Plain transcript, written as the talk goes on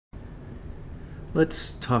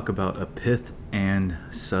Let's talk about a pith and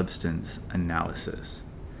substance analysis.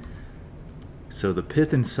 So the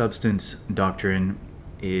pith and substance doctrine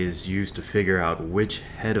is used to figure out which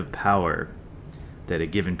head of power that a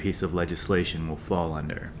given piece of legislation will fall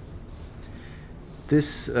under.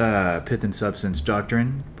 This pith and substance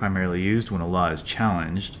doctrine primarily used when a law is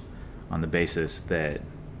challenged on the basis that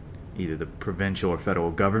either the provincial or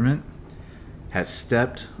federal government has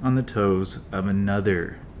stepped on the toes of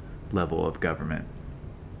another level of government.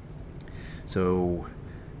 So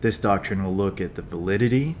this doctrine will look at the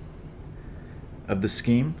validity of the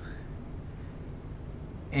scheme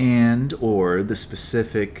and or the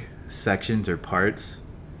specific sections or parts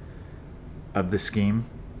of the scheme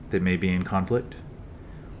that may be in conflict.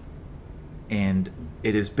 And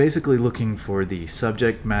it is basically looking for the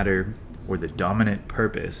subject matter or the dominant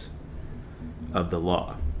purpose of the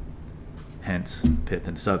law, hence pith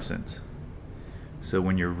and substance. So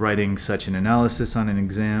when you're writing such an analysis on an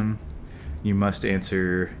exam, you must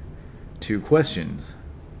answer two questions.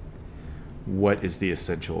 What is the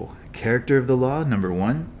essential character of the law, number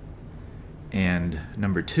one? And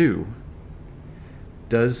number two,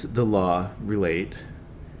 does the law relate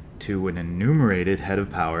to an enumerated head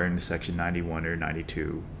of power in Section 91 or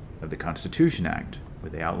 92 of the Constitution Act,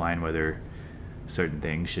 where they outline whether certain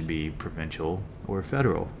things should be provincial or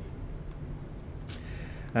federal?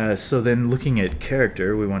 So then, looking at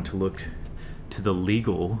character, we want to look to the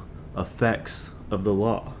legal effects of the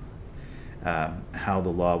law, how the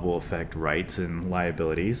law will affect rights and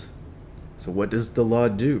liabilities. So what does the law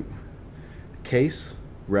do? Case,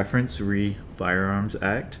 reference, Firearms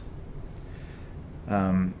Act.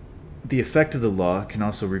 The effect of the law can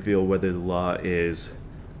also reveal whether the law is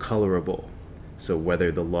colorable, so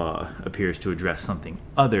whether the law appears to address something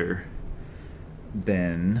other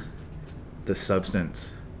than the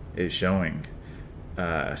substance is showing.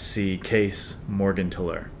 See case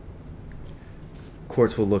Morgenthaler.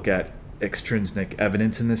 Courts will look at extrinsic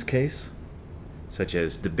evidence in this case, such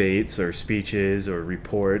as debates or speeches or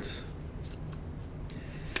reports.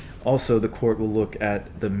 Also, the court will look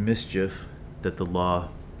at the mischief that the law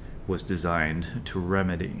was designed to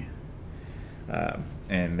remedy.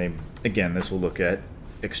 And again, this will look at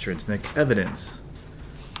extrinsic evidence.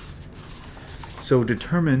 So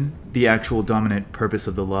determine the actual dominant purpose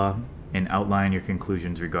of the law and outline your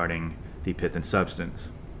conclusions regarding the pith and substance.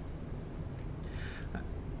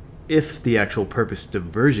 If the actual purpose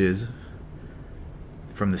diverges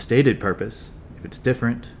from the stated purpose, if it's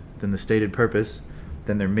different than the stated purpose,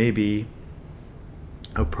 then there may be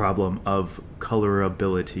a problem of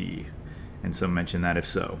colorability, and so mention that if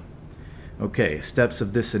so. Okay, steps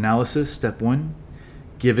of this analysis. Step one,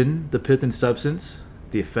 given the pith and substance,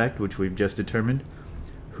 the effect which we've just determined,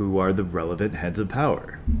 who are the relevant heads of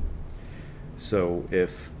power? So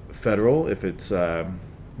if federal, if it's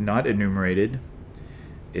not enumerated,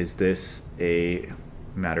 is this a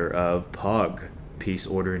matter of POG, peace,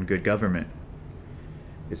 order, and good government?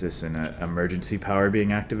 Is this an emergency power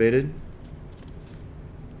being activated?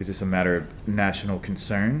 Is this a matter of national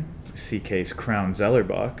concern? See case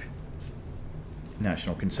Crown-Zellerbach.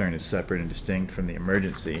 National concern is separate and distinct from the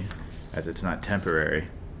emergency, as it's not temporary.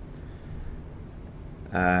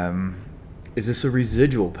 Is this a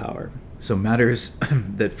residual power? So matters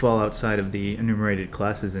that fall outside of the enumerated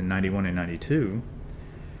classes in 91 and 92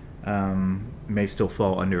 may still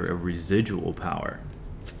fall under a residual power.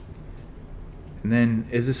 And then,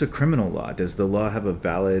 is this a criminal law? Does the law have a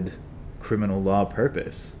valid criminal law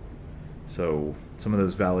purpose? So some of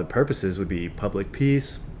those valid purposes would be public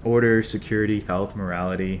peace, order, security, health,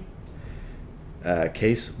 morality.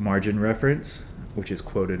 Case margin reference, which is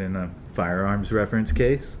quoted in the firearms reference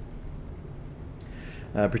case.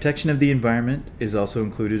 Protection of the environment is also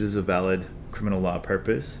included as a valid criminal law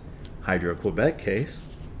purpose. Hydro-Quebec case.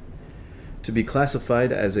 To be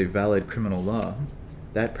classified as a valid criminal law,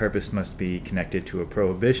 that purpose must be connected to a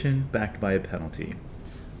prohibition backed by a penalty.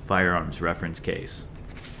 Firearms reference case.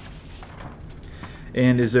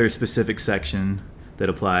 And is there a specific section that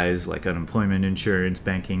applies, like unemployment insurance,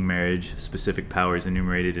 banking, marriage, specific powers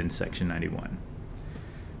enumerated in Section 91?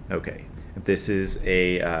 Okay, if this is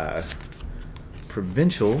a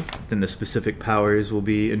provincial, then the specific powers will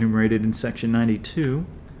be enumerated in Section 92.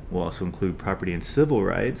 Will also include property and civil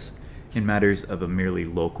rights in matters of a merely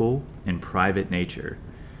local and private nature.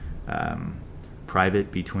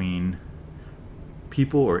 Private between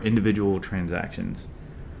people or individual transactions.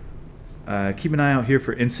 Keep an eye out here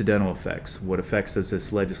for incidental effects. What effects does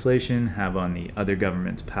this legislation have on the other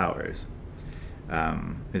government's powers?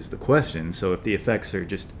 Is the question. So if the effects are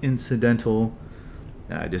just incidental,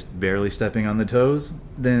 just barely stepping on the toes,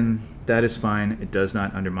 then that is fine. It does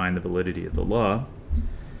not undermine the validity of the law.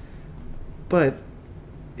 But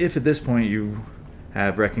if at this point you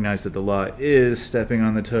have recognized that the law is stepping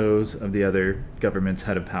on the toes of the other government's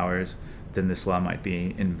head of powers, then this law might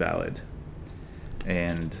be invalid.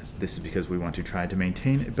 And this is because we want to try to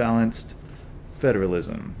maintain a balanced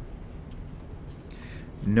federalism.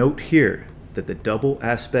 Note here that the double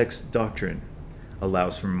aspects doctrine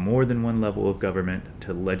allows for more than one level of government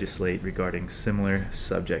to legislate regarding similar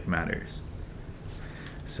subject matters.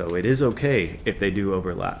 So it is okay if they do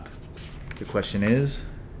overlap. The question is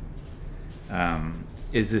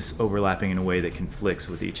this overlapping in a way that conflicts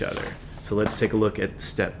with each other? So let's take a look at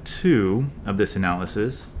step 2 of this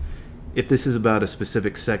analysis. If this is about a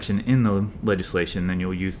specific section in the legislation, then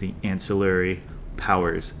you'll use the ancillary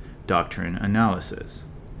powers doctrine analysis.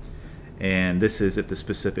 And this is if the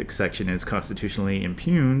specific section is constitutionally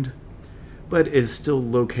impugned, but is still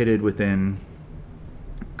located within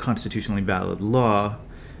constitutionally valid law,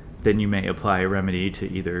 then you may apply a remedy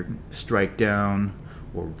to either strike down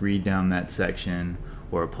or read down that section,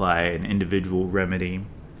 or apply an individual remedy.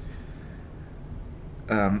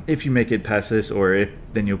 If you make it past this,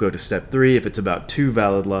 then you'll go to step 3. If it's about 2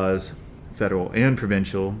 valid laws, federal and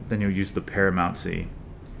provincial, then you'll use the paramountcy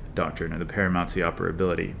doctrine, or the paramountcy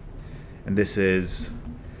operability. And this is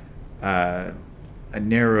a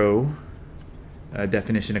narrow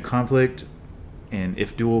definition of conflict, and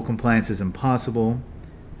if dual compliance is impossible,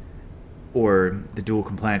 or the dual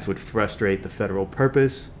compliance would frustrate the federal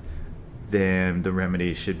purpose, then the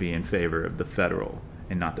remedy should be in favor of the federal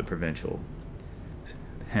and not the provincial.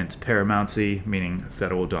 Hence paramountcy, meaning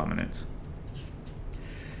federal dominance.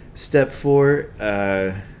 Step 4,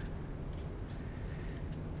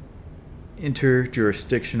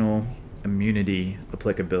 interjurisdictional immunity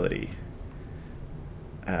applicability.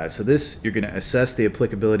 So this, you're going to assess the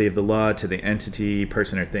applicability of the law to the entity,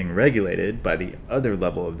 person, or thing regulated by the other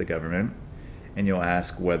level of the government, and you'll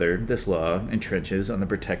ask whether this law entrenches on the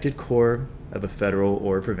protected core of a federal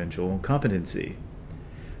or provincial competency.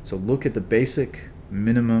 So look at the basic,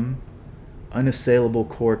 minimum, unassailable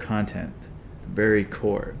core content, very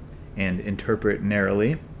core, and interpret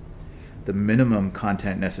narrowly the minimum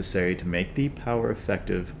content necessary to make the power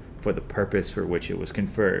effective for the purpose for which it was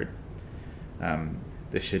conferred.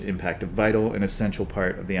 This should impact a vital and essential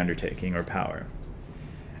part of the undertaking or power.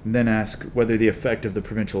 And then ask whether the effect of the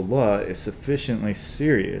provincial law is sufficiently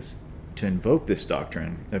serious to invoke this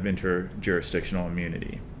doctrine of interjurisdictional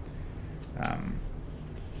immunity.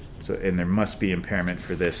 And there must be impairment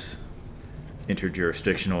for this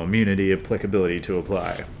interjurisdictional immunity applicability to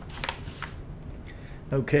apply.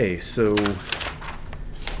 Okay, so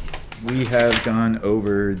we have gone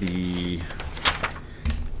over the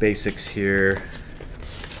basics here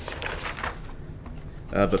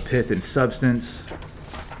of a pith and substance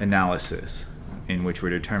analysis, in which we're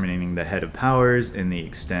determining the head of powers and the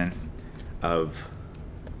extent of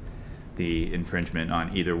the infringement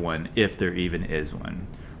on either one, if there even is one.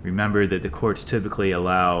 Remember that the courts typically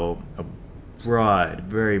allow a broad,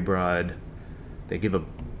 very broad, they give a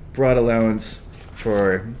broad allowance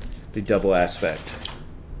for the double aspect.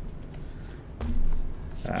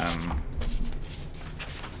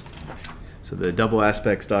 So the double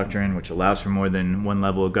aspects doctrine, which allows for more than one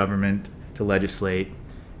level of government to legislate,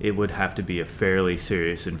 it would have to be a fairly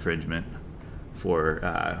serious infringement for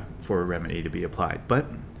a remedy to be applied. But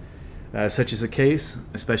such is the case,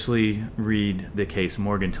 especially read the case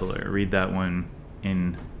Morgenthaler. Read that one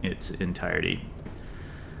in its entirety.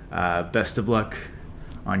 Best of luck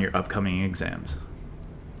on your upcoming exams.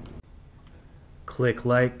 Click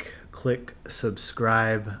like, click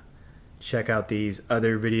subscribe. Check out these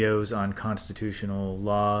other videos on constitutional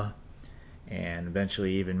law and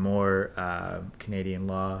eventually even more Canadian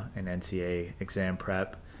law and NCA exam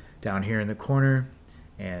prep down here in the corner.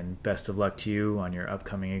 And best of luck to you on your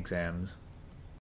upcoming exams.